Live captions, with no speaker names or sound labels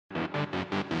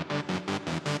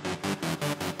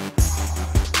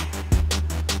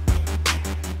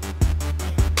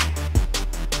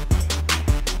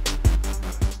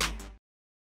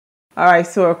All right,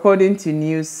 so according to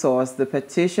news source, the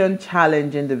petition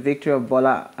challenging the victory of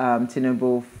Bola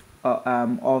Tinubu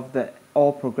of the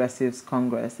All Progressives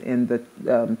Congress in the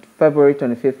February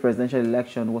 25th presidential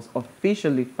election was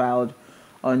officially filed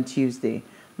on Tuesday.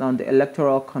 Now, the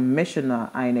Electoral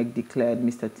Commissioner, INEC, declared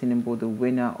Mr. Tinubu the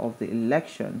winner of the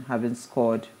election, having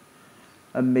scored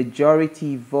a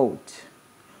majority vote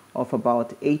of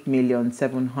about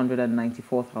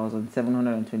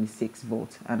 8,794,726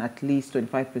 votes and at least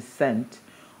 25%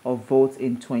 of votes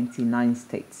in 29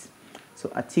 states. So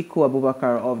Atiku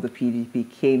Abubakar of the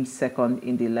PDP came second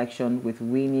in the election with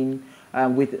winning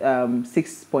with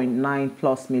 6.9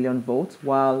 plus million votes,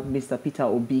 while Mr. Peter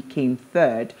Obi came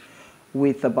third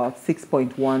with about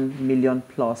 6.1 million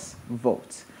plus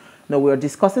votes. Now, we're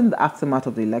discussing the aftermath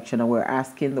of the election and we're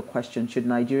asking the question, should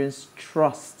Nigerians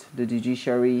trust the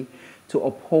judiciary to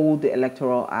uphold the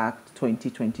Electoral Act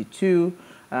 2022?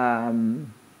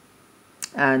 Want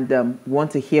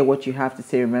to hear what you have to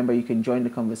say. Remember, you can join the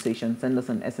conversation. Send us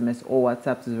an SMS or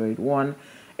WhatsApp to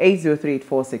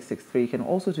 081-803-4663. You can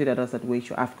also tweet at us at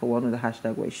Wayshow Africa1 with the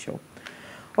hashtag Wayshow.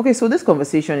 Okay, so this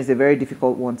conversation is a very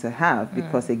difficult one to have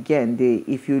because, again,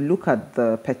 if you look at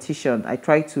the petition, I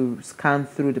tried to scan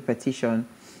through the petition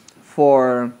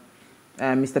for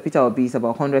Mr. Peter Obi. It's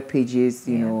about 100 pages,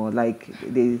 you know, like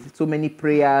there's so many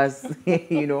prayers,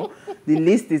 you know, the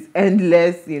list is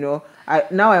endless, you know.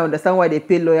 Now I understand why they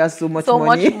pay lawyers so much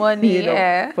money, you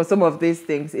know, for some of these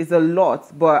things. It's a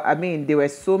lot, but I mean, there were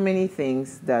so many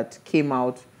things that came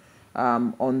out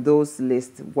on those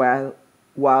lists while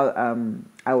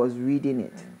I was reading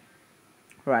it,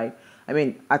 right? I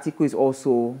mean, Atiku is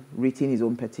also written his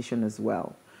own petition as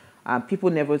well. People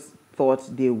never thought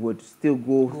they would still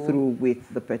go through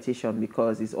with the petition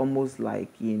because it's almost like,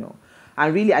 you know,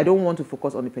 and really I don't want to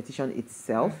focus on the petition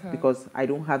itself because I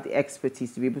don't have the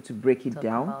expertise to be able to break it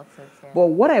down. But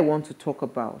what I want to talk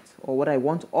about, or what I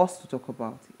want us to talk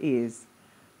about, is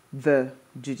the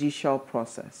judicial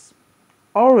process.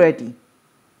 Already,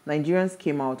 Nigerians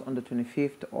came out on the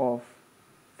 25th of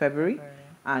February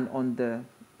and on the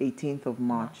 18th of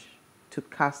March to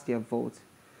cast their vote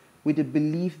with the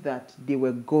belief that they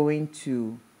were going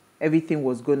to, everything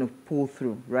was going to pull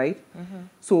through, right?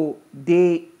 So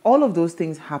all of those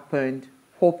things happened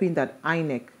hoping that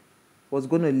INEC was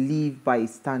going to live by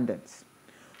its standards.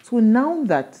 So now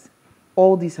that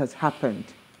all this has happened,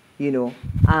 you know,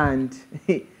 and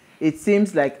it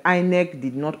seems like INEC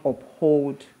did not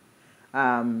uphold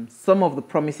some of the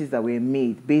promises that were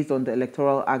made based on the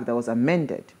Electoral Act that was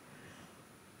amended.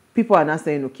 People are now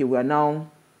saying, okay, we are now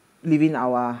living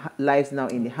our lives now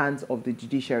in the hands of the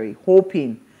judiciary,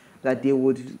 hoping that they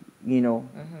would, you know,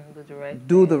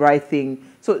 do the right thing.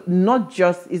 So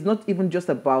it's not even just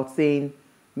about saying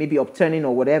maybe upturning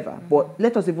or whatever, but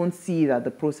let us even see that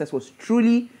the process was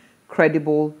truly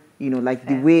credible, you know, like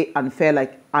the way unfair,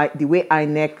 like the way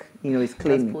INEC, you know, is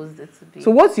claiming. So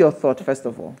what's your thought, first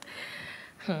of all?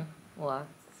 Well,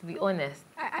 to be honest,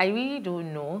 I really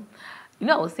don't know. You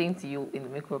know, I was saying to you in the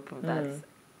makeup room that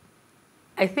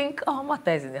I think our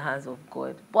matter is in the hands of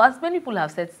God. But as many people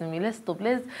have said to me, let's stop.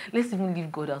 Let's even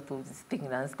leave God out of this thing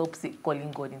and stop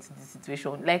calling God into this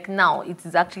situation. Like now, it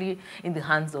is actually in the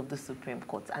hands of the Supreme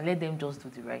Court and let them just do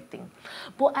the right thing.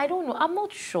 But I don't know. I'm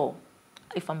not sure.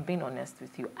 If I'm being honest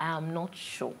with you, I am not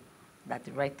sure that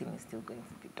the right thing is still going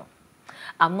to be done.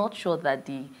 I'm not sure that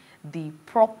the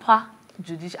proper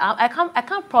judiciary, I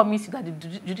can't promise you that the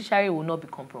judiciary will not be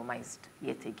compromised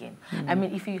yet again. I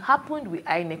mean, if it happened with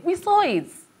INEC, we saw it,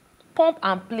 pump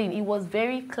and plain. It was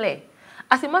very clear.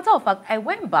 As a matter of fact, I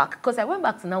went back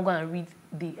to now go and read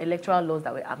the electoral laws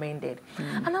that were amended.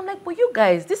 And I'm like, but you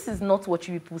guys, this is not what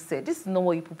you people said. This is not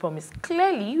what you people promised.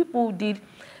 Clearly, you people did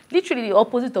literally the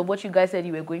opposite of what you guys said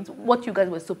you were going to, what you guys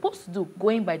were supposed to do,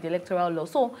 going by the electoral law.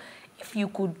 So if you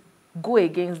could go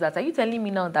against that, are you telling me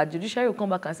now that judiciary will come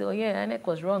back and say, oh yeah, INEC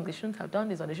was wrong, they shouldn't have done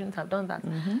this or they shouldn't have done that?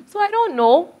 So I don't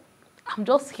know. I'm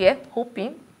just here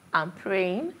hoping and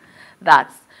praying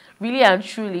that really and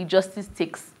truly justice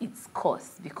takes its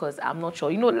course, because I'm not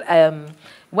sure. You know,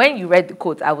 when you read the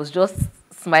quote, I was just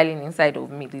smiling inside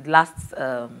of me, the last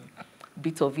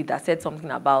bit of it that said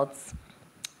something about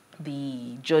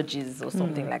the judges or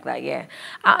something like that, yeah.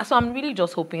 So I'm really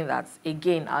just hoping that,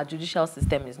 again, our judicial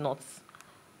system is not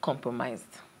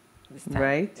compromised this time.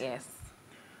 Right? Yes.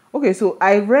 Okay, so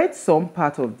I read some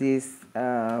part of this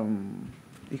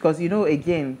because, you know,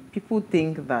 again, people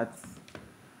think that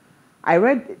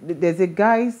there's a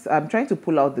guy's, I'm trying to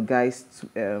pull out the guy's,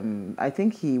 I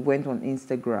think he went on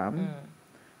Instagram.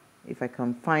 If I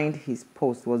can find his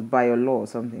post, was Biolaw or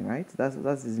something, right?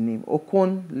 That's his name.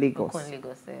 Okon Lagos. Okon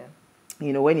Lagos, yeah.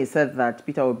 when he said that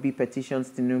Peter Obi petitions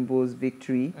Tinubu's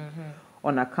victory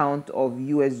on account of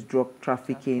U.S. drug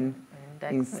trafficking,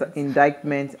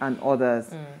 indictments and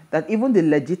others, that even the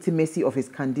legitimacy of his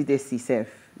candidacy self,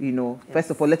 first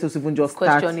of all, let us even just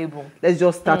start. Let's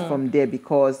just start from there,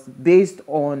 because based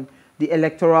on the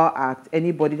Electoral Act,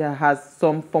 anybody that has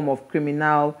some form of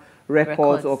criminal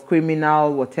records or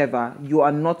criminal whatever, you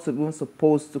are not even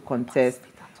supposed to contest,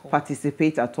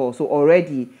 participate at all. So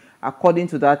already, according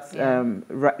to that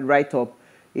write-up,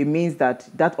 it means that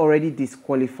already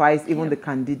disqualifies even the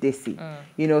candidacy.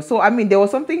 So I mean, there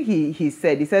was something he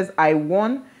said. He says, I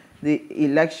won the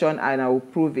election and I will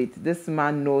prove it. This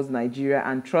man knows Nigeria,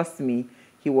 and trust me,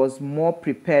 he was more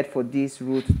prepared for this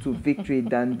route to victory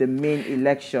than the main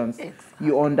elections. Exactly.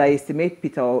 You underestimate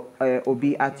Peter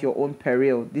Obi at your own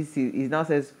peril. He now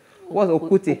says, what's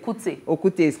Okute?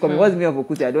 Okute is coming. What's the meaning of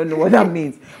Okute? I don't know what that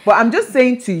means. But I'm just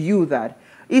saying to you that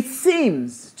it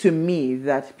seems to me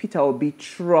that Peter Obi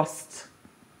trusts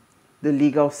the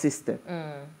legal system.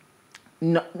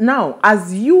 Now,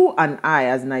 as you and I,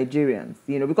 as Nigerians,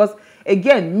 because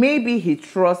again, maybe he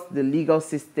trusts the legal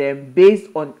system based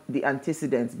on the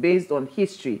antecedents, based on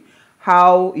history,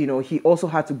 how, he also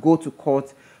had to go to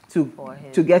court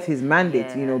to get his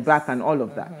mandate, back and all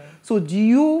of that. So do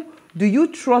you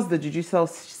trust the judicial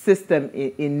system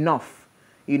enough,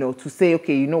 to say,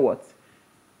 okay, you know what?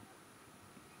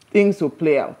 Things will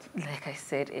play out. Like I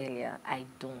said earlier, I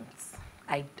don't.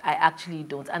 I actually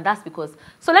don't. And that's because...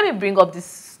 So let me bring up this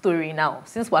story now,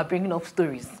 since we're bringing up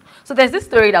stories. So there's this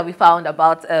story that we found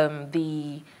about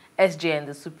the SJN,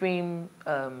 the Supreme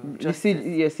Justice...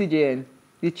 CJN,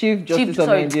 the Chief Justice of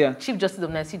Nigeria. Chief Justice of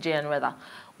Nigeria, CJN, rather.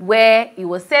 Where it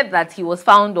was said that he was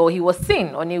found, or he was seen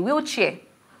on a wheelchair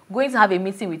going to have a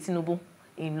meeting with Tinubu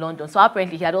in London. So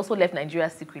apparently he had also left Nigeria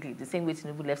secretly, the same way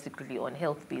Tinubu left secretly on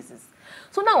health basis.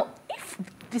 So now, if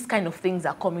these kind of things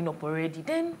are coming up already,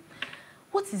 then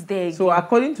what is there again? So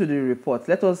according to the report,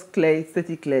 let us state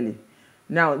it clearly.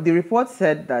 Now, the report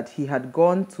said that he had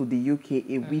gone to the UK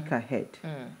a week ahead,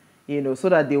 so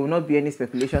that there will not be any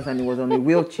speculations, and he was on a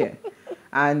wheelchair.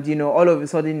 And, all of a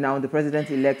sudden now the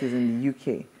president-elect is in the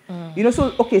UK.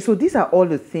 So these are all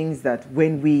the things that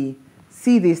when we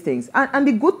see these things, and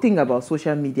the good thing about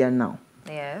social media now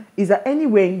is that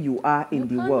anywhere you are in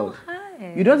the world,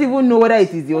 you don't even know whether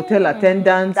it is the hotel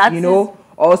attendant,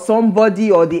 or somebody,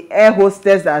 or the air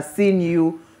hostess that has seen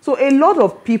you. So a lot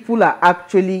of people are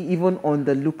actually even on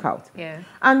the lookout.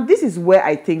 And this is where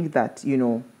I think that,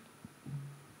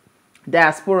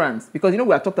 diasporans, because,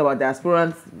 we have talked about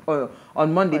diasporans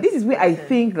on Monday. This is where I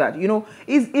think that,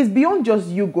 it's beyond just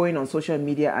you going on social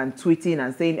media and tweeting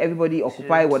and saying everybody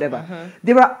occupy whatever.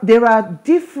 There are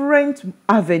different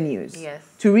avenues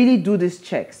to really do these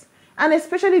checks. And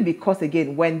especially because,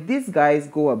 again, when these guys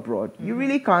go abroad, you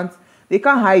really they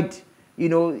can't hide.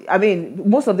 I mean,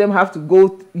 most of them have to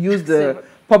go use the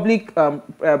public,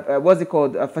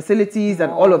 facilities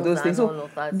and all of those things. So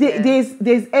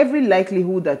there's every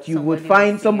likelihood that you would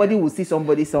find somebody will see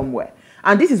somebody somewhere.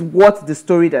 And this is what the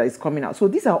story that is coming out. So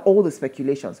these are all the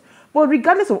speculations. But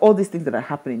regardless of all these things that are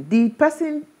happening, the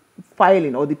person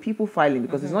filing, or the people filing,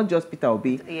 because it's not just Peter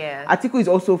Obi, Atiku is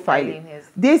also filing.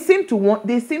 They seem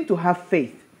to have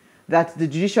faith that the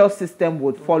judicial system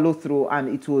would follow through and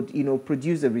it would,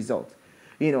 produce a result.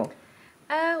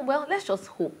 Well, let's just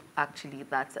hope, actually,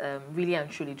 that really and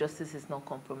truly justice is not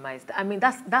compromised. I mean,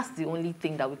 that's the only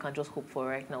thing that we can just hope for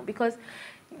right now. Because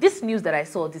this news that I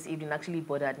saw this evening actually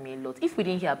bothered me a lot. If we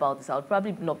didn't hear about this, I would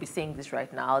probably not be saying this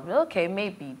right now. I'd be, okay,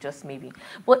 maybe, just maybe.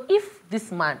 But if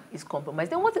this man is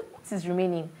compromised, then what is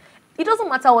remaining? It doesn't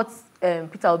matter what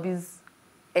Peter Obi's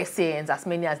SANs, as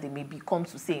many as they may be, come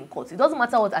to say in court. It doesn't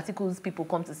matter what articles people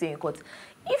come to say in court.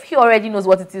 If he already knows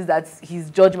what it is that his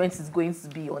judgment is going to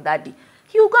be on that day,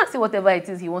 he will go and say whatever it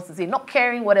is he wants to say, not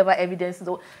caring whatever evidence is.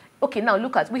 Okay, now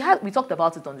look at, we talked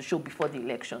about it on the show before the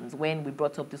elections when we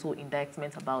brought up this whole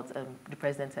indictment about the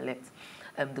president-elect,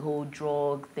 the whole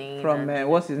drug thing. From,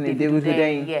 what's his name? David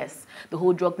Hudain. Yes, the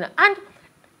whole drug thing. And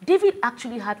David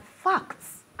actually had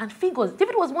facts and figures.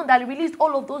 David was one that released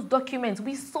all of those documents.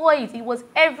 We saw it. It was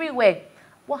everywhere.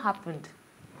 What happened?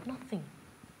 Nothing.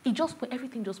 He just put,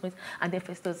 everything just went. And then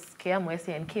Festus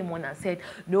Keyamo came on and said,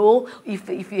 no, if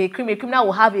a criminal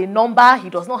will have a number,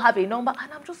 he does not have a number.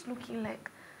 And I'm just looking like,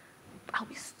 are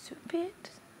we stupid?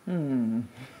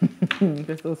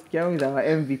 Festus Keyamo is our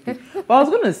MVP. But I was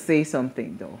going to say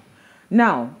something, though.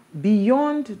 Now,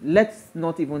 beyond, let's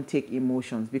not even take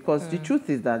emotions, because the truth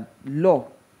is that law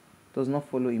does not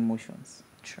follow emotions.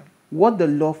 True. What the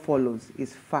law follows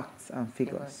is facts and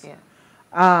figures.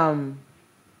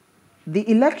 The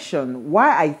election,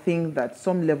 why I think that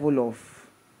some level of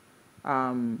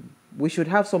we should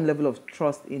have some level of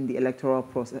trust in the electoral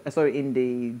process, in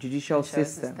the judicial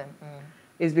system.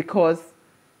 Is because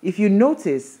if you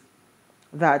notice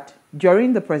that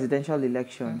during the presidential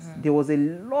elections, there was a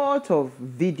lot of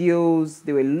videos,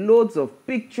 there were loads of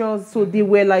pictures, so they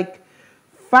were like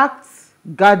facts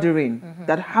gathering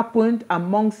that happened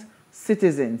amongst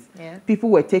citizens. People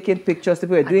were taking pictures,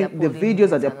 people were doing the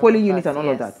videos at their polling unit and all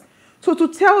of that. So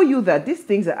to tell you that these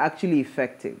things are actually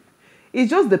effective, it's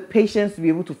just the patience to be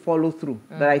able to follow through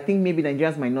that I think maybe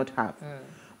Nigerians might not have.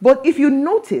 But if you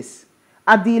notice,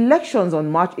 at the elections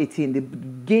on March 18, the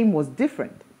game was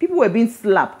different. People were being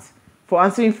slapped for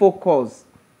answering phone calls.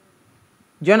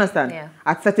 Do you understand?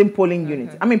 At certain polling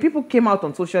units. I mean, people came out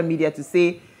on social media to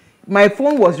say, my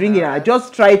phone was ringing and I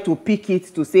just tried to pick it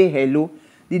to say hello.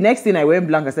 The next thing I went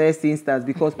blank, I started seeing stars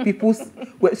because people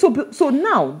were... So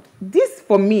now, this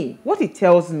for me, what it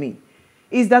tells me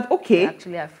is that, okay... They're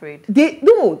actually afraid.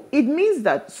 No, it means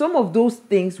that some of those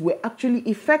things were actually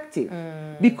effective.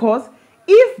 Because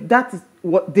if that is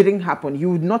what didn't happen,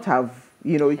 you would not have,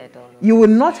 you would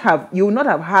not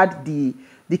have had the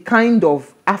kind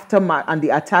of aftermath and the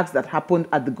attacks that happened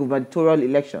at the gubernatorial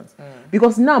elections.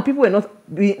 Because now people were not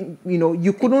being,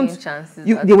 you couldn't,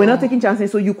 they were not taking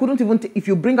chances, so you couldn't even, if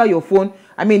you bring out your phone.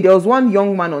 I mean, there was one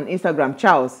young man on Instagram,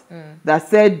 Charles, that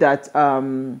said that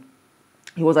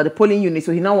he was at the polling unit,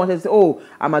 so he now wanted to say, oh,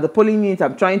 I'm at the polling unit,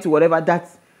 I'm trying to whatever.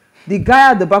 That's the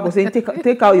guy at the back was saying,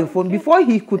 take out your phone. Before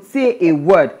he could say a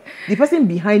word, the person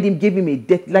behind him gave him a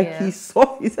death. Like he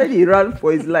said he ran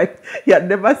for his life. He had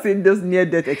never seen this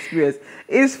near-death experience.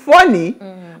 It's funny,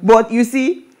 but you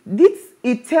see,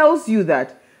 it tells you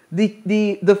that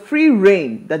the free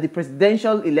reign that the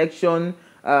presidential election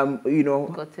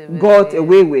got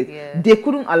away with, they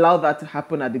couldn't allow that to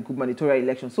happen at the gubernatorial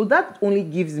election. So that only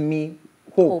gives me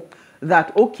hope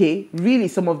that, okay, really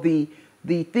some of the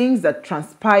things that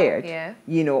transpired,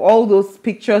 all those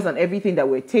pictures and everything that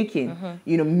were taken,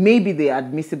 maybe they are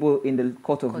admissible in the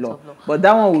court of law. But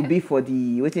that one would be for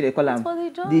the, what do they call them?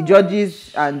 The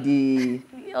judges and the...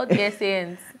 all the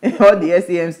SANs. All the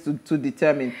SAMs to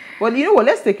determine. Well, you know what?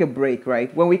 Let's take a break,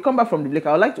 right? When we come back from the break,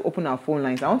 I would like to open our phone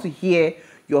lines. I want to hear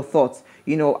your thoughts,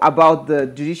 about the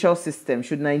judicial system.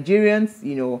 Should Nigerians,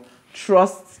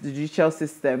 trust the judicial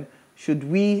system? Should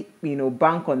we,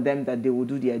 bank on them that they will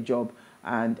do their job?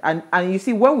 And you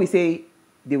see, when we say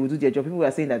they will do their job, people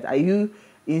are saying that, are you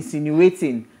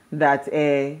insinuating that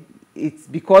it's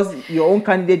because your own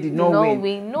candidate did not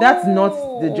win? No. That's not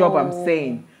the job I'm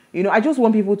saying. I just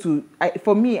want people to,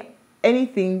 for me,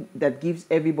 anything that gives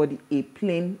everybody a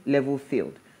plain level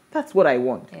field, that's what I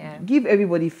want. Give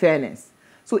everybody fairness.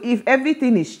 So if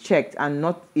everything is checked and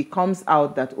it comes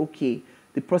out that, okay,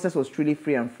 the process was truly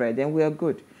free and fair, then we are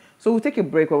good. So we'll take a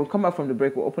break. When we come back from the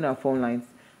break, we'll open our phone lines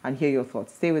and hear your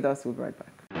thoughts. Stay with us. We'll be right back.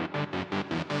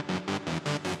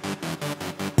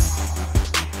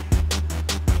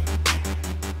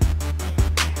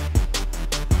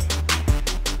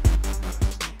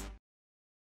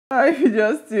 If you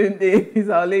just tuned in, it's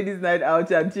our ladies' night out,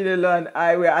 and Chinelo and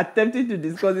I were attempting to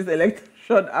discuss this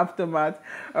election aftermath,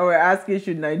 and we're asking,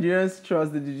 should Nigerians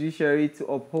trust the judiciary to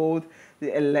uphold the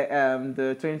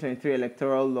 2023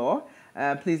 electoral law?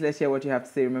 Please, let's hear what you have to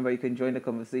say. Remember, you can join the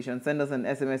conversation. Send us an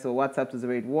SMS or WhatsApp to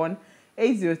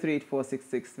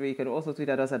 081-803-84663. You can also tweet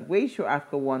at us at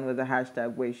WayShowAfrica1 with the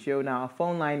hashtag WayShow. Now, our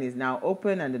phone line is now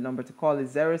open, and the number to call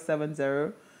is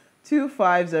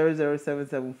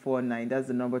 070-25007749. That's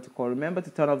the number to call. Remember to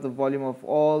turn off the volume of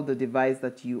all the device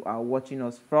that you are watching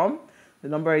us from. The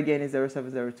number again is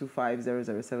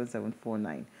 070-25007749.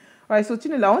 All right, so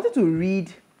Chinelo, I wanted to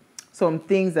read some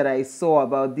things that I saw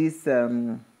about this,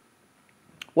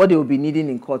 what they will be needing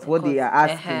in court, what they are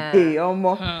asking. Hey,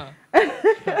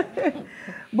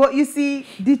 But you see,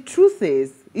 the truth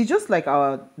is, it's just like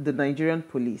the Nigerian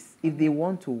police. If they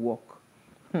want to work,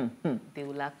 they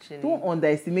will actually... Don't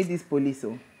underestimate this police.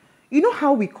 Oh. You know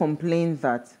how we complain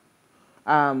that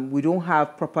we don't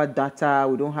have proper data,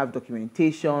 we don't have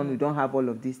documentation, we don't have all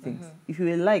of these things. If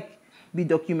you like, be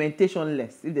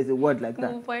documentationless, if there's a word like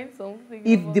that. We'll find something.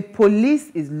 If the police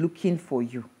is looking for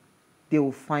you, they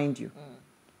will find you.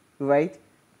 Right?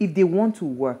 If they want to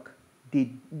work,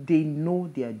 they know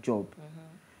their job.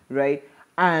 Right?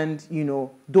 And,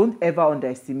 don't ever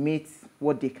underestimate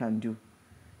what they can do.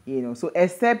 So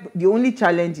except the only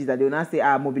challenge is that they will not say,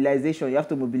 mobilization, you have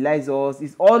to mobilize us.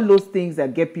 It's all those things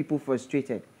that get people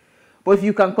frustrated. But if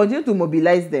you can continue to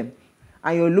mobilize them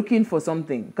and you're looking for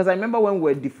something, because I remember when we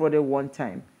were defrauded one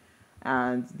time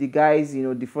and the guys,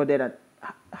 defrauded, and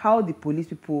how the police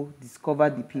people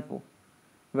discovered the people,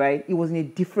 right? It was in a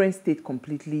different state,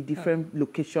 completely different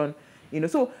location.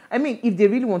 So I mean, if they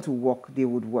really want to work, they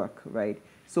would work, right?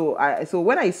 So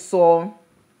when I saw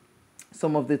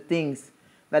some of the things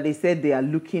that they said they are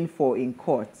looking for in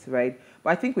court, right? But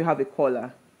I think we have a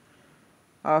caller.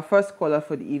 Our first caller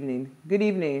for the evening. Good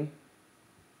evening.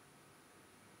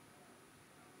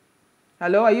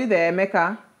 Hello, are you there,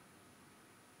 Emeka?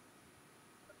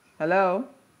 Hello?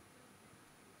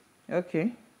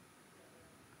 Okay.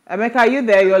 Emeka, are you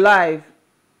there? You're live.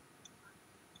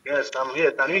 Yes, I'm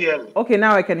here. Can you hear me? Okay,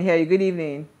 now I can hear you. Good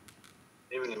evening.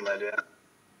 Evening, my dear.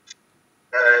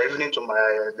 Evening to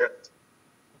my Good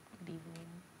evening.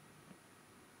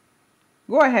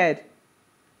 Go ahead.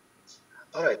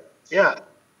 All right. Yeah.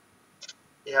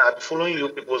 I've been following you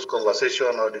people's conversation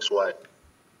all this while.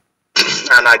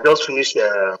 And I just finished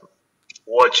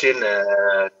watching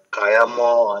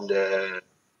Kayamo on the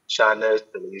channel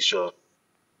television.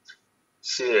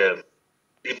 See,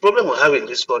 the problem we have in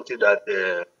this country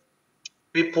that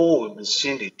people will be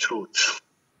seeing the truth.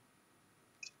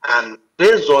 And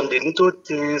based on the little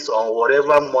things on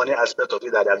whatever money aspect of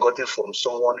it that they're getting from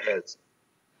someone else,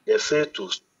 they fail to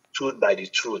stood by the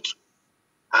truth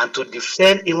and to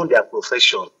defend even their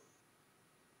profession.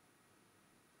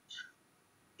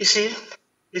 You see,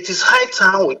 it is high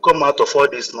time we come out of all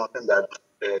this nothing that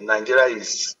Nigeria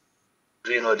is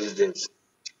doing all these days.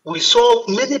 We saw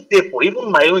many people,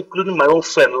 even my own, including my own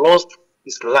friend, lost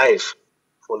his life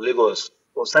for Lagos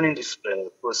concerning this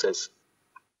process.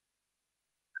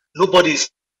 Nobody is.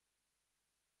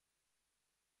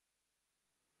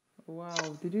 Wow,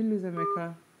 did you lose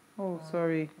Emeka? Oh,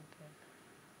 sorry.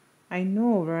 I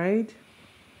know, right?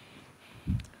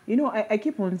 I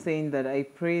keep on saying that I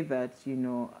pray that,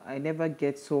 I never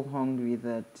get so hungry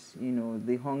that,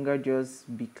 the hunger just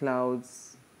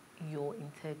beclouds Your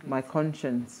integrity. my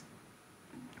conscience,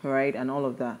 right? And all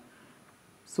of that.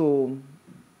 So,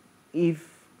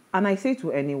 and I say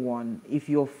to anyone, if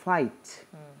your fight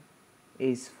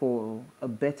is for a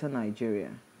better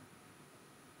Nigeria,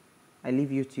 I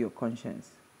leave you to your conscience.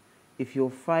 If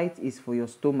your fight is for your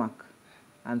stomach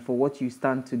and for what you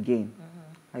stand to gain,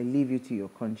 I leave you to your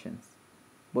conscience.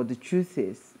 But the truth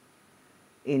is,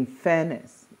 in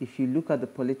fairness, if you look at the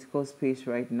political space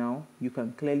right now, you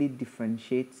can clearly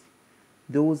differentiate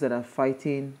those that are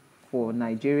fighting for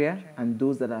Nigeria and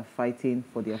those that are fighting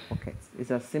for their pockets.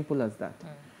 It's as simple as that.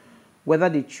 Whether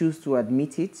they choose to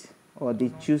admit it or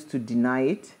they choose to deny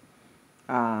it,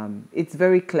 it's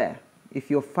very clear. If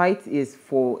your fight is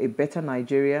for a better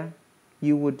Nigeria,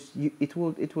 it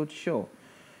would show.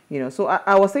 So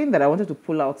I was saying that I wanted to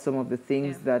pull out some of the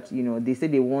things that, they say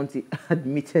they want it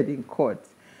admitted in court.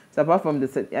 So apart from the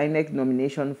INEC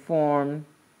nomination form,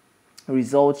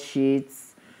 result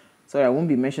sheets, sorry, I won't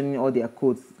be mentioning all their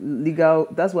codes. Legal,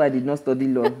 that's why I did not study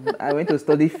law. I went to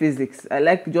study physics. I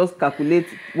like just calculate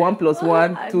 1 +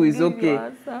 1, 2 is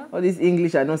okay. All this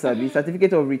English I know sabi.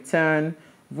 Certificate of return,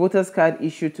 voters card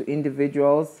issued to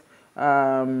individuals.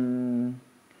 It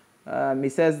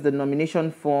says the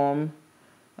nomination form.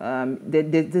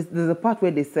 There's a part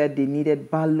where they said they needed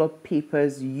ballot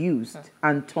papers used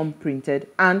and thumb printed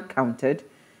and counted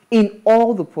in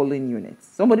all the polling units.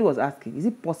 Somebody was asking, is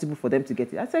it possible for them to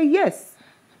get it? I said yes.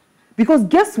 Because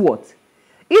guess what?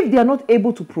 If they are not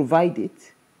able to provide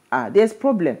it, there's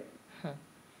problem.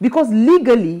 Because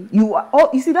legally, you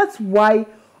see, that's why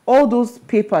all those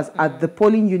papers at the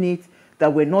polling unit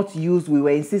that were not used, we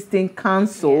were insisting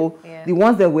cancel. The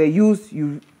ones that were used,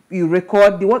 you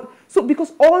record. So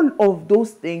because all of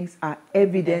those things are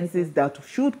evidences that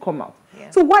should come out.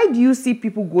 So why do you see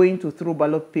people going to throw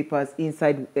ballot papers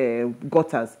inside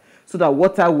gutters so that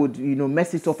water would,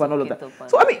 mess it up and all of that?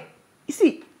 So I mean, you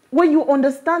see, when you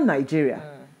understand Nigeria,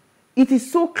 it is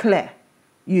so clear,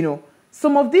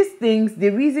 some of these things, the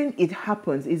reason it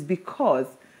happens is because,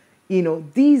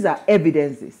 these are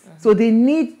evidences. So they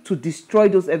need to destroy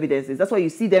those evidences. That's why you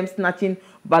see them snatching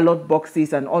ballot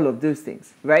boxes and all of those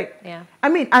things, right? Yeah. I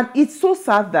mean, and it's so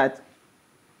sad that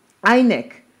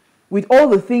INEC, with all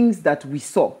the things that we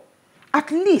saw,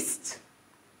 at least,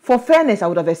 for fairness, I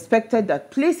would have expected that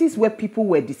places where people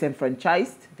were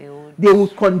disenfranchised, they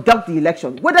would conduct the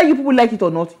election. Whether you people like it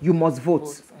or not, you must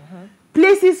vote.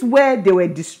 Places where there were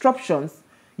disruptions,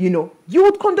 you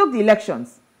would conduct the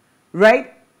elections,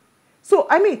 right? So,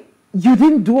 I mean, you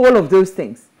didn't do all of those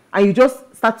things. And you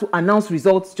just start to announce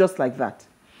results just like that.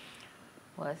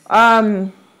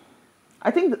 I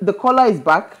think the caller is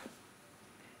back.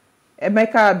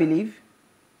 Emeka, I believe.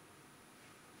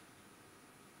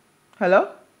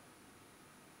 Hello?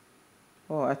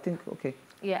 Oh, I think, okay.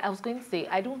 Yeah, I was going to say,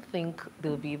 I don't think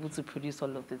they'll be able to produce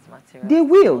all of this material. They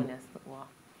will. Wow.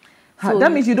 So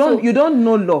that means you don't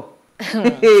know law.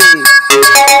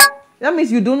 That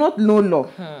means you do not know law.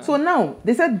 So now,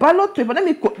 they said ballot paper. Let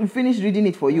me finish reading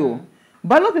it for you.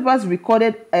 Ballot papers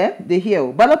recorded, they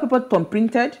hear. Ballot papers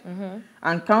thumb-printed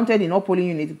and counted in all polling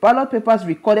units. Ballot papers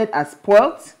recorded as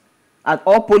spoilt at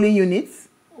all polling units.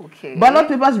 Okay. Ballot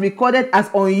papers recorded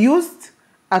as unused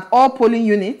at all polling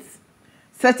units.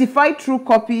 Certified true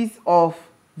copies of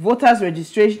voters'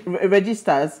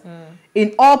 registers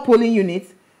in all polling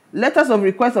units. Letters of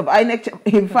request of INEC,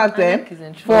 in fact,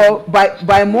 for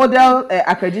bimodal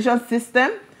accreditation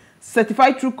system.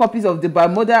 Certified true copies of the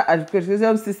bimodal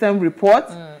accreditation system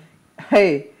report.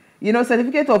 Hey, you know,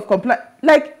 certificate of compliance.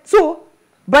 Like, so,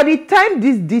 by the time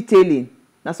this detailing,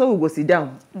 that's how we go sit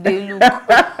down. They look.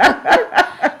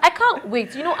 I can't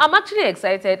wait. You know, I'm actually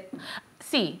excited.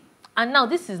 See, and now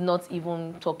this is not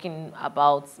even talking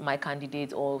about my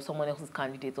candidate or someone else's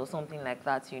candidate or something like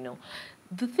that, you know.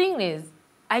 The thing is,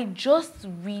 I just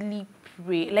really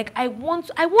pray, like I want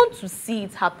to see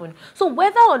it happen. So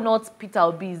whether or not Peter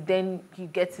Obi is then he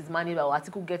gets his money or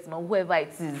Atiku gets his money, whoever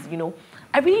it is, you know,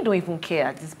 I really don't even care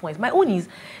at this point. My own is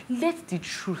let the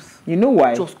truth. You know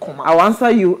why? Just come out. I'll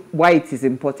answer you why it is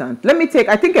important. Let me take.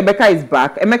 I think Emeka is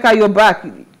back. Emeka, you're back.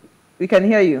 We can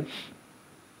hear you.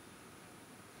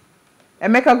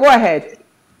 Emeka, go ahead.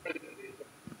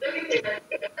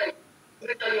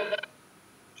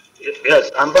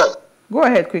 Yes, I'm back. Go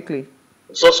ahead quickly.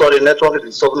 So sorry, network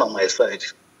is something on my side.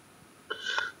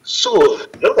 So,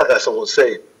 just like I was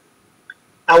saying,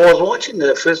 I was watching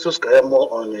the Festus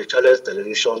Kayamo on the Charles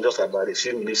television just about a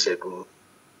few minutes ago.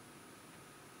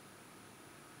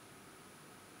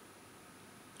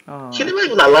 He never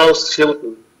even allows Shehu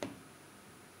to.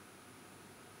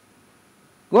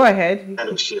 Go ahead.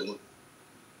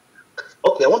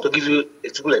 Okay, I want to give you a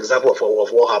typical example of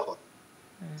what happened.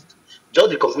 Just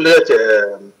the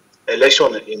concluded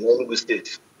election in Enugu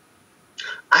State.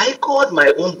 I called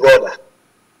my own brother.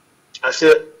 I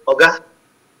said, Oga,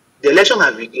 the election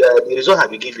the result have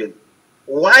been given.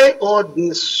 Why all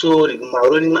this so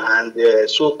rigmarole and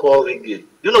so-called rigging?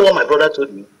 You know what my brother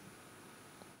told me?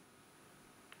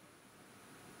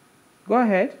 Go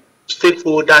ahead.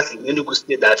 Stakeholders in Enugu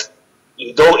State that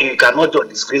you cannot just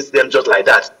disgrace them just like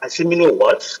that. I said, meaning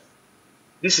what?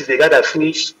 This is the guy that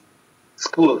finished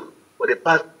school for the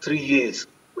past 3 years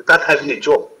without having a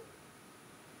job.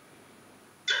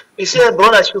 He said,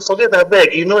 brother, I should forget that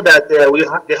beg. You know that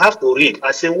they have to read.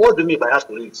 I said, what do you mean by have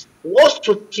to read? What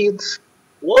stupid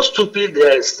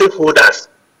stakeholders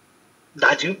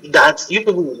that you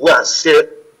people will go and say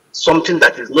something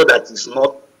that is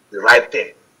not the right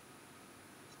thing.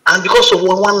 And because of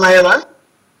one naira,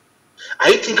 are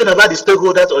you thinking about the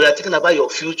stakeholders or are you thinking about your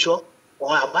future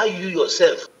or about you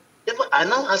yourself? I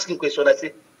now asking question. I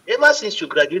say, ever since you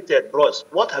graduated, bros,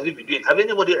 what have you been doing? Have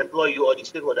anybody employed you or the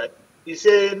stakeholder? He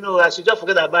said, no, I should just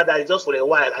forget about that. It's just for a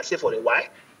while. I say, for a while.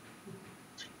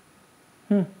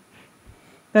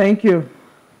 Thank you.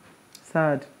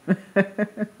 Sad. So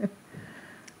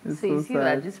you see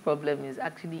that this problem is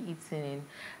actually eating in.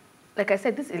 Like I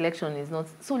said, this election is not.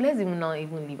 So let's even not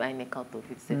even leave INEC out of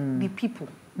it. The people,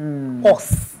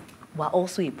 us, were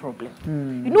also a problem.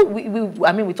 You know,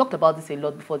 we talked about this a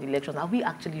lot before the elections. Are we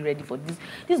actually ready for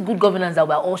this good governance that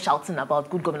we're all shouting about?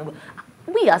 Good governance.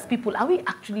 We as people, are we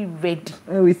actually ready?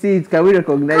 When we see it, can we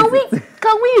recognize it?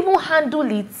 Can we even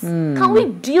handle it? Can we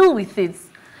deal with it?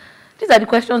 These are the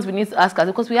questions we need to ask us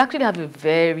because we actually have a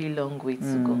very long way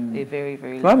to go. A very,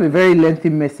 very long. We have a very lengthy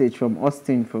message from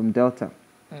Austin from Delta.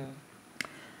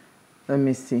 Let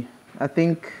me see. I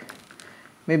think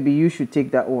maybe you should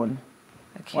take that one.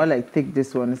 Okay. While I take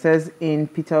this one. It says, in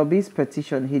Peter Obi's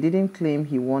petition, he didn't claim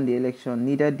he won the election.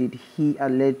 Neither did he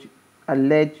allege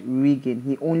rigging.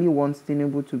 He only wants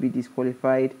Tinubu to be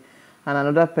disqualified and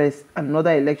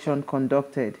another election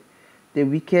conducted. The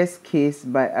weakest case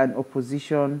by an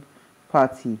opposition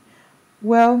party.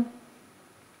 Well,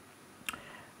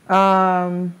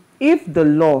 if the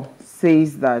law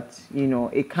says that, you know,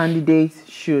 a candidate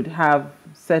should have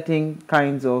certain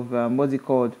kinds of what's it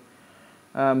called,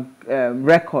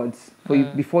 records for you,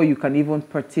 before you can even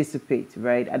participate,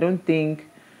 right? I don't think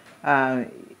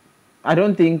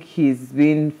he's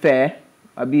being fair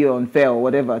or be unfair or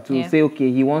whatever to say,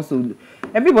 okay, he wants to.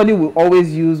 Everybody will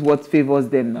always use what favors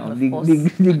them now.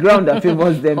 The ground that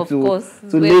favors them to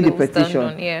lay the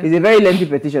petition. It's a very lengthy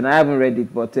petition. I haven't read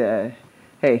it, but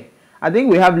hey, I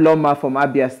think we have Loma from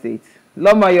Abia State.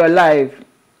 Loma, you're live.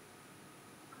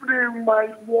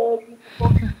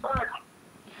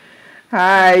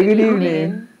 Hi, good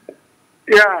evening.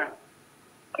 Yeah.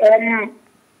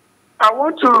 I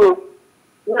want to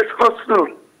discuss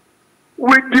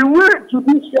with the way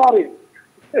Judiciary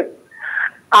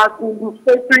has been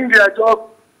dispensing their job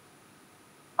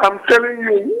I'm telling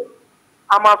you,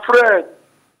 I'm afraid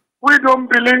we don't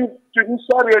believe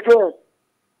judiciary again.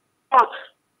 But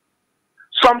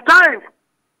sometimes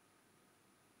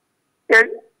a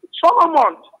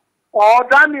Solomon or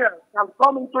Daniel can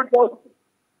come into justice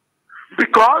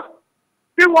because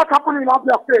see what happened in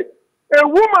Abia State. A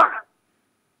woman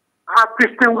has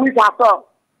distinguished herself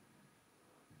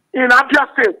in Abia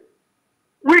State.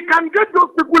 We can get those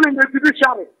people in the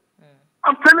judiciary.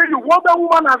 I'm telling you, what that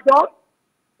woman has done,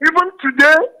 even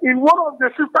today in one of the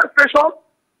sister stations,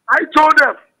 I told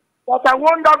them that I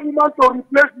want that woman to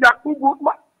replace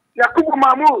Yakubu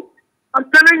Mahmoud.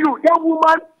 I'm telling you, that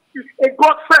woman is a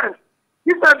godsend.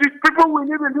 These are the people we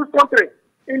need in this country,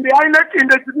 in the INEC, in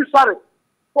the judiciary.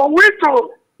 For we to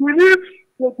believe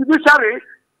the judiciary,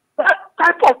 that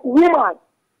type of woman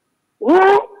who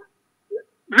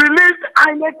released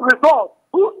INEC results,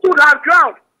 who stood her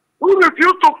ground, who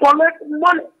refused to collect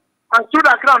money and stood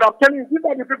her ground. I'm telling you, these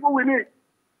are the people we need.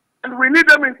 And we need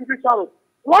them in judiciary.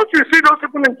 Once we see those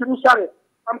people in judiciary,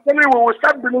 I'm telling you, we will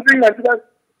start believing Nigerians.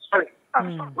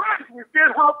 I'm surprised we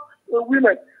still have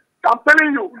women. I'm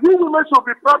telling you, you women should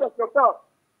be proud of yourself.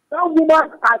 That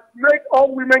woman has made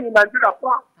all women in Nigeria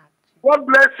proud. God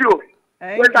bless you.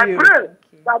 But I pray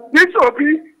that this will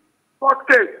be court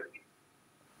case.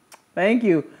 Thank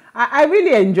you. I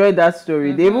really enjoyed that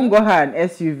story. They even got her an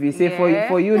SUV, say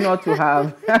for you not to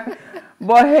have.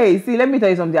 But hey, see, let me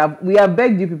tell you something. We have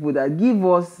begged you people that give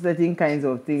us certain kinds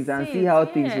of things and see how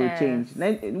things will change.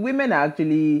 Women are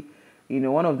actually,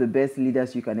 one of the best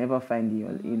leaders you can ever find.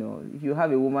 If you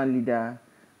have a woman leader,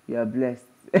 you are blessed.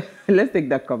 Let's take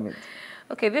that comment.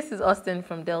 Okay, this is Austin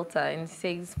from Delta, and he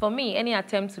says, for me, any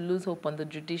attempt to lose hope on the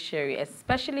judiciary,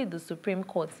 especially the Supreme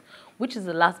Court, which is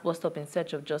the last bus stop in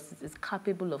search of justice, is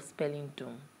capable of spelling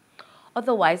doom.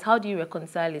 Otherwise, how do you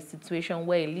reconcile a situation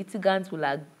where a litigant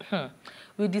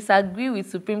will disagree with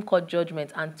Supreme Court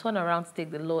judgment and turn around to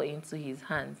take the law into his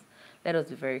hands? Let us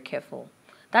be very careful.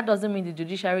 That doesn't mean the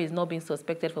judiciary is not being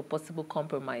suspected for possible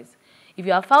compromise. If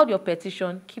you have filed your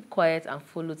petition, keep quiet and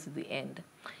follow to the end.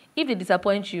 If they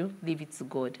disappoint you, leave it to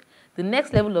God. The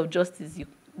next level of justice,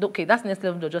 that's the next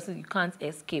level of justice you can't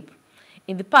escape.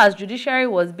 In the past, judiciary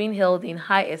was being held in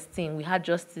high esteem. We had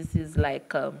justices like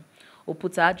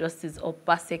Oputa, Justice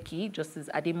Opaseki, Justice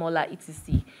Ademola,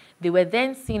 etc. They were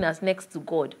then seen as next to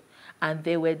God, and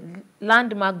they were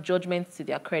landmark judgments to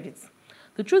their credits.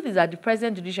 The truth is that the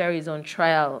present judiciary is on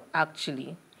trial,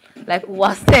 actually. Like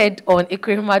was said on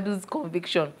Ekremadu's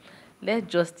conviction, let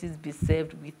justice be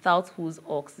served without whose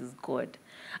ox is God,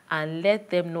 and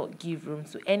let them not give room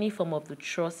to any form of the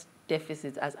trust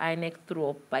deficit as INEC threw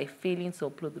up by failing to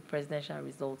upload the presidential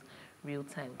results real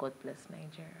time. God bless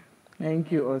Nigeria.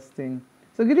 Thank you, Austin.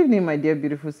 So good evening, my dear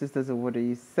beautiful sisters. Of what are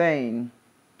you saying?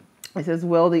 It says,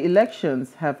 well, the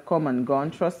elections have come and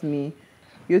gone. Trust me,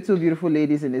 you two beautiful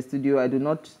ladies in the studio, I do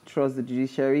not trust the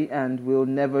judiciary and will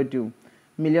never do.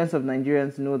 Millions of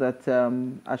Nigerians know that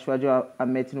Asiwaju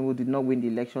Ahmed Tinubu did not win the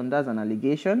election. That's an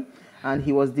allegation. And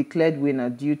he was declared winner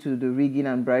due to the rigging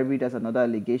and bribery. That's another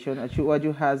allegation.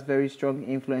 Asiwaju has very strong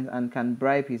influence and can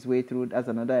bribe his way through. That's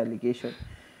another allegation.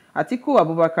 Atiku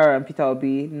Abubakar and Peter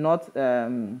Obi,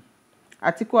 Atiku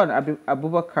and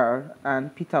Abubakar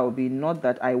and Peter Obi, not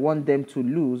that I want them to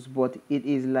lose, but it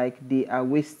is like they are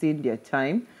wasting their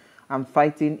time and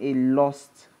fighting a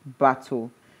lost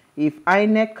battle. If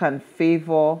INEC can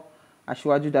favor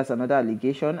Asiwaju, that's another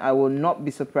allegation. I will not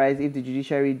be surprised if the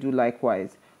judiciary do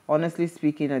likewise. Honestly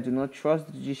speaking, I do not trust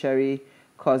the judiciary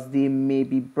because they may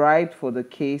be bribed for the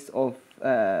case of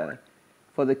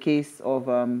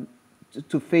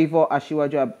to favor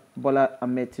Asiwaju Bola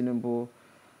Ahmed Tinubu.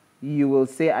 You will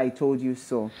say, I told you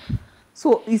so.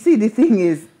 So, you see, the thing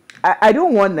is, I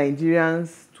don't want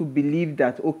Nigerians to believe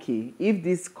that, okay, if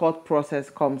this court process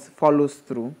follows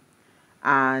through,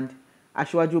 and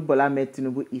Asiwaju Bola Ahmed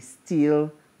Tinubu is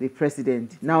still the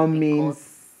president, now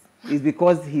means it's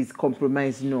because he's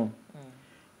compromised. No.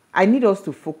 I need us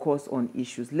to focus on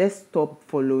issues. Let's stop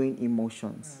following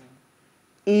emotions.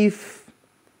 If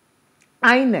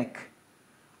INEC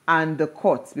and the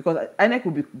courts, because INEC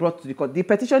will be brought to the court, the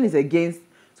petition is against,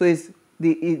 so it's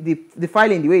the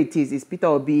filing the way it is Peter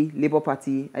Obi, Labour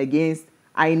Party, against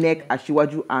INEC,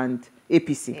 Asiwaju, and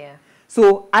APC. Yeah.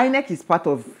 So INEC is part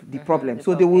of the problem.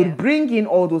 So they will bring in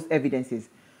all those evidences.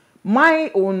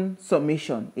 My own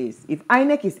submission is, if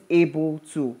INEC is able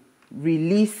to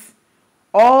release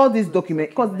all these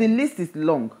documents, because the list is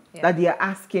long that they are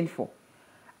asking for,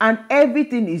 and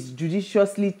everything is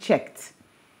judiciously checked,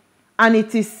 and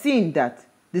it is seen that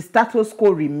the status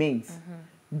quo remains,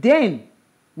 then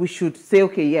we should say,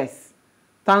 okay, yes,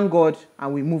 thank God,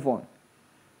 and we move on.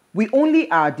 We only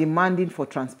are demanding for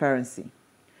transparency.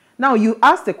 Now, you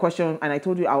asked the question, and I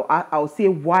told you I'll say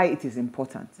why it is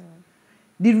important.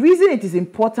 The reason it is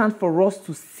important for us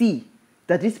to see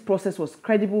that this process was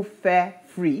credible, fair,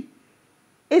 free,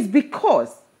 is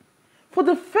because for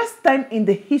the first time in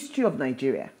the history of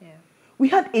Nigeria, we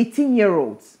had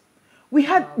 18-year-olds, we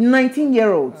had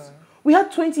 19-year-olds, we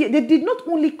had 20. They did not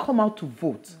only come out to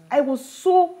vote. I was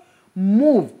so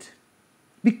moved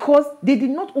because they did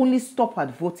not only stop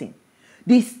at voting.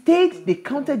 They stayed, they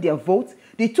counted their votes,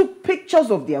 they took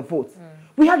pictures of their votes.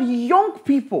 We had young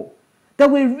people that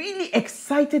were really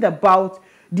excited about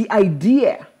the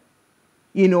idea,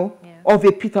 you know, of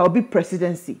a Peter Obi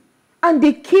presidency. And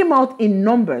they came out in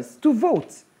numbers to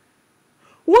vote.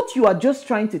 What you are just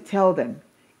trying to tell them,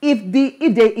 if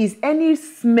there is any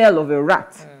smell of a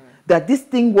rat, that this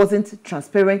thing wasn't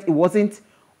transparent, it wasn't,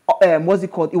 what's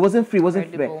it called? It wasn't free, it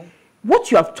wasn't fair.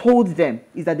 What you have told them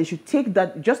is that they should take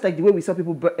that, just like the way we saw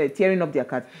people tearing up their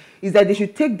cards, is that they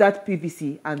should take that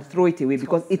PVC and throw it away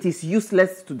because it is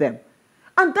useless to them.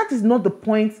 And that is not the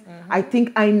point, I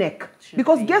think, INEC.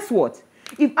 Because guess what?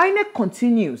 If INEC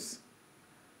continues,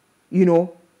 you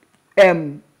know,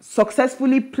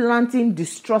 successfully planting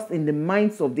distrust in the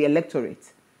minds of the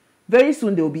electorate, very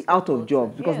soon they will be out of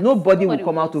jobs because nobody will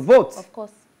come out to vote. Of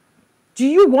course. Do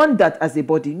you want that as a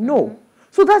body? No.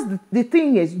 So that's the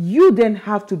thing is, you then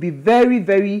have to be very,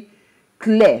 very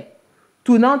clear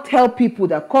to now tell people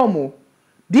that,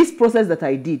 this process that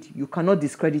I did, you cannot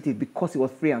discredit it because it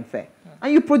was free and fair.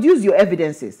 And you produce your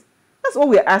evidences. That's all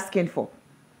we're asking for.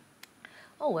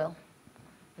 Oh, well,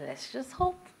 let's just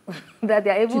hope that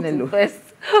they're able to first.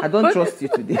 I don't trust you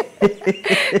today.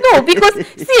 No, because,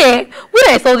 see, when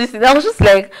I saw this thing, I was just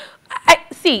like,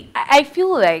 I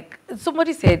feel like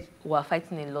somebody said we're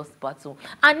fighting a lost battle.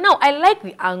 And now I like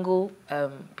the angle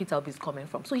Peter Obi is coming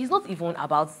from. So he's not even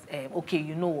about, okay,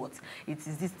 you know what, it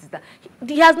is this, that.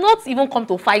 He has not even come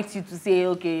to fight you to say,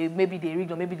 okay, maybe they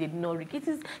rigged or maybe they did not rig.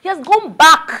 He has gone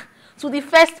back to the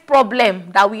first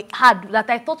problem that we had, that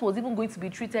I thought was even going to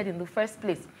be treated in the first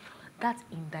place. That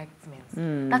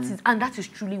indictment. That is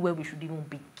truly where we should even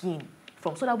begin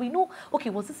from, so that we know,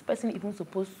 okay, was this person even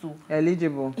supposed to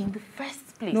eligible in the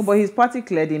first place? No, but his party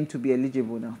cleared him to be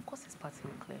eligible now. Of course his party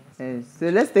will clear him. Yes. So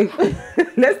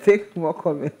let's take more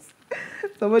comments.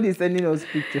 Somebody is sending us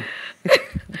picture.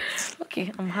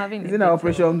 Okay, I'm having it's in our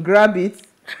operation. Grab it,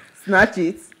 snatch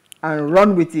it, and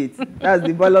run with it. That's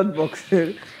the ballot box.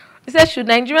 It says, should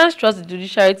Nigerians trust the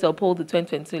judiciary to uphold the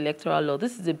 2022 electoral law?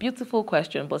 This is a beautiful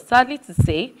question, but sadly to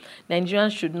say,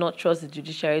 Nigerians should not trust the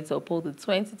judiciary to uphold the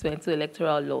 2022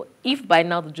 electoral law if by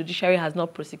now the judiciary has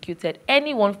not prosecuted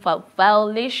anyone for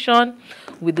violation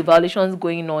with the violations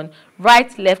going on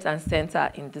right, left, and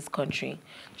center in this country.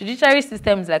 Judiciary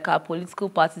systems like our political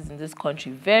parties in this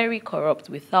country, very corrupt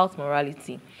without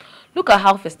morality. Look at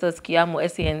how Festus Keyamo,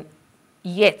 SAN,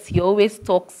 yet he always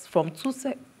talks from two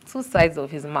sides of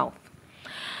his mouth.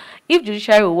 If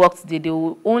judiciary will work today, they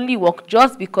will only work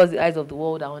just because the eyes of the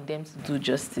world are on them to do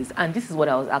justice. And this is what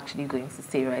I was actually going to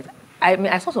say, right? I mean,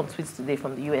 I saw some tweets today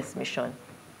from the US mission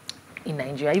in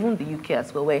Nigeria, even the UK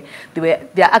as well, where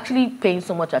they are actually paying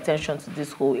so much attention to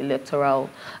this whole electoral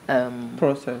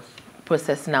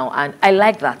process now. And I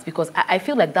like that because I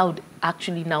feel like that would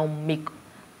actually now make,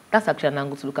 that's actually an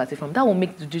angle to look at it from. That will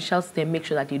make the judicial system make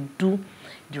sure that they do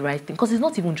the right thing, because it's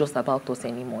not even just about us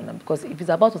anymore now, because if it's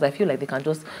about us, I feel like they can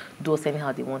just do us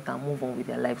anyhow they want and move on with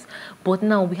their lives. But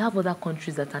now we have other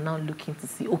countries that are now looking to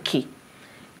see, okay,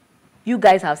 you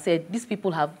guys have said these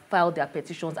people have filed their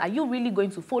petitions, are you really going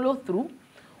to follow through?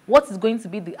 What is going to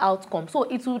be the outcome? So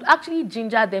it would actually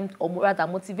ginger them, or rather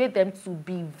motivate them to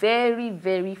be very,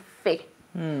 very fair.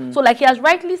 So like he has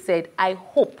rightly said, I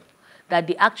hope that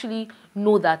they actually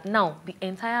know that now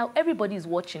everybody is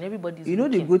watching, everybody is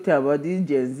looking. The good thing about this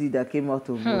Gen Z that came out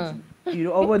of vote? You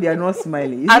know, over they are not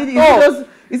smiling.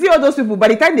 You see all those people, by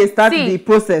the time they start the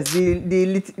process,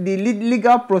 the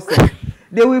legal process,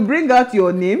 they will bring out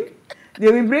your name, they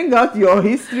will bring out your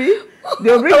history,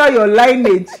 they will bring out your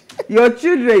lineage, your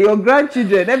children, your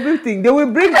grandchildren, everything. They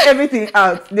will bring everything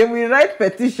out. They will write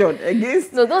petition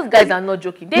against. No, those guys are not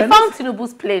joking. They found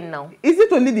Tinubu's plane now. Is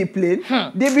it only the plane?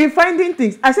 They've been finding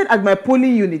things. I said at my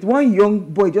polling unit, one young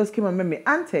boy just came and met me,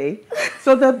 Auntie.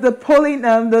 So the polling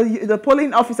the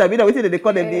polling officer, what did they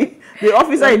call them? The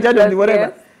officer in charge of the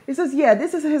whatever. Yes. He says, yeah,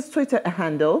 this is his Twitter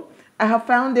handle. I have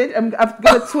found it. I've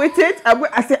got to tweet it.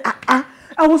 I said,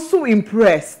 I was so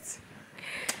impressed.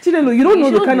 Chinelo, you don't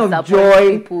know the kind of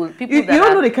joy. You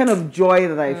don't know the kind of joy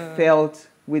that I felt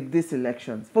with these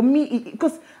elections. For me,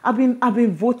 because I've been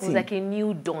voting. It was like a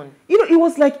new dawn. You know, it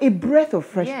was like a breath of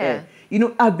fresh air. you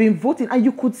know, have been voting, and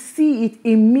you could see it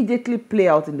immediately play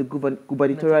out in the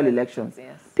gubernatorial elections.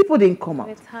 Yes. People didn't come out.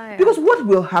 Retired. Because what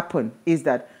will happen is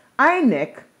that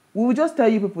INEC will just tell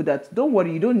you people that, don't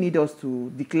worry, you don't need us to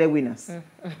declare winners.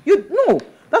 No,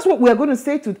 that's what we're going to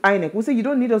say to INEC. We'll say, you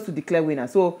don't need us to declare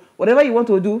winners. So whatever you want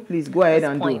to do, please go ahead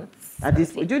and do. At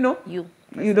this point, you know,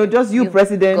 you know, just you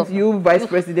president, governor, you vice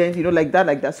president, you know, like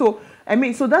that. So, I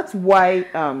mean, so that's why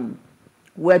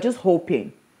we're just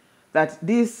hoping that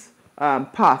this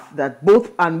path that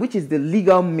both, and which is the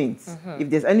legal means, if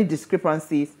there's any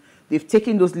discrepancies, they've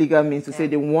taken those legal means to say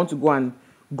they want to go and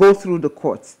go through the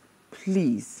courts.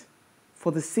 Please,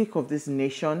 for the sake of this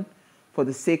nation, for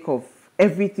the sake of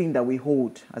everything that we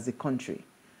hold as a country,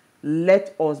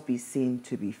 let us be seen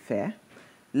to be fair.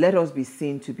 Let us be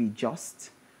seen to be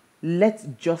just.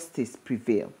 Let justice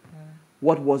prevail.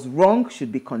 What was wrong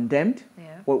should be condemned.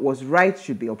 What was right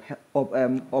should be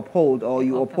upheld, or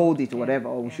you uphold it, or whatever,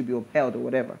 or should be upheld, or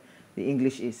whatever the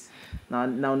English is. Now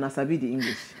Nasabi the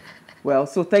English. Well,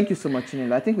 so thank you so much,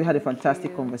 Chinelo. I think we had a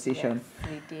fantastic conversation. Yes,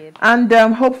 we did. And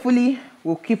hopefully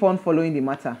we'll keep on following the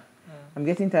matter. I'm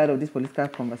getting tired of this political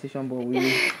conversation, but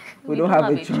we don't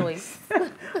have a choice.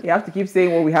 We have to keep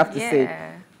saying what we have to say.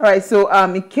 All right, so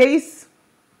in case,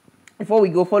 before we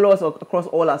go, follow us across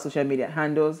all our social media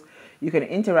handles. You can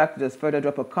interact with us further,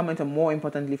 drop a comment, and more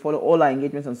importantly, follow all our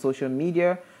engagements on social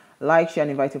media. Like, share,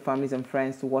 and invite your families and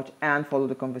friends to watch and follow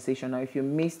the conversation. Now, if you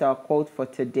missed our quote for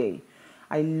today,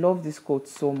 I love this quote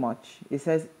so much. It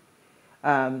says,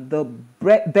 the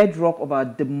bedrock of our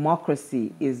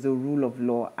democracy is the rule of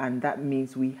law, and that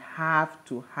means we have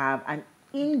to have an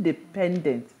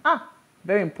independent,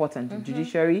 very important,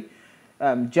 judiciary,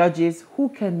 judges who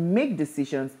can make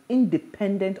decisions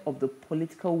independent of the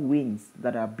political winds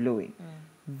that are blowing.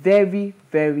 Very,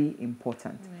 very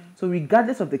important. So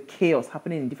regardless of the chaos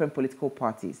happening in different political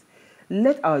parties,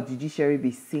 let our judiciary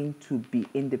be seen to be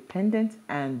independent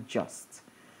and just.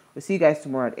 We'll see you guys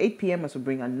tomorrow at 8 p.m. as we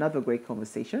bring another great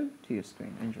conversation to your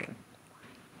screen. Enjoy.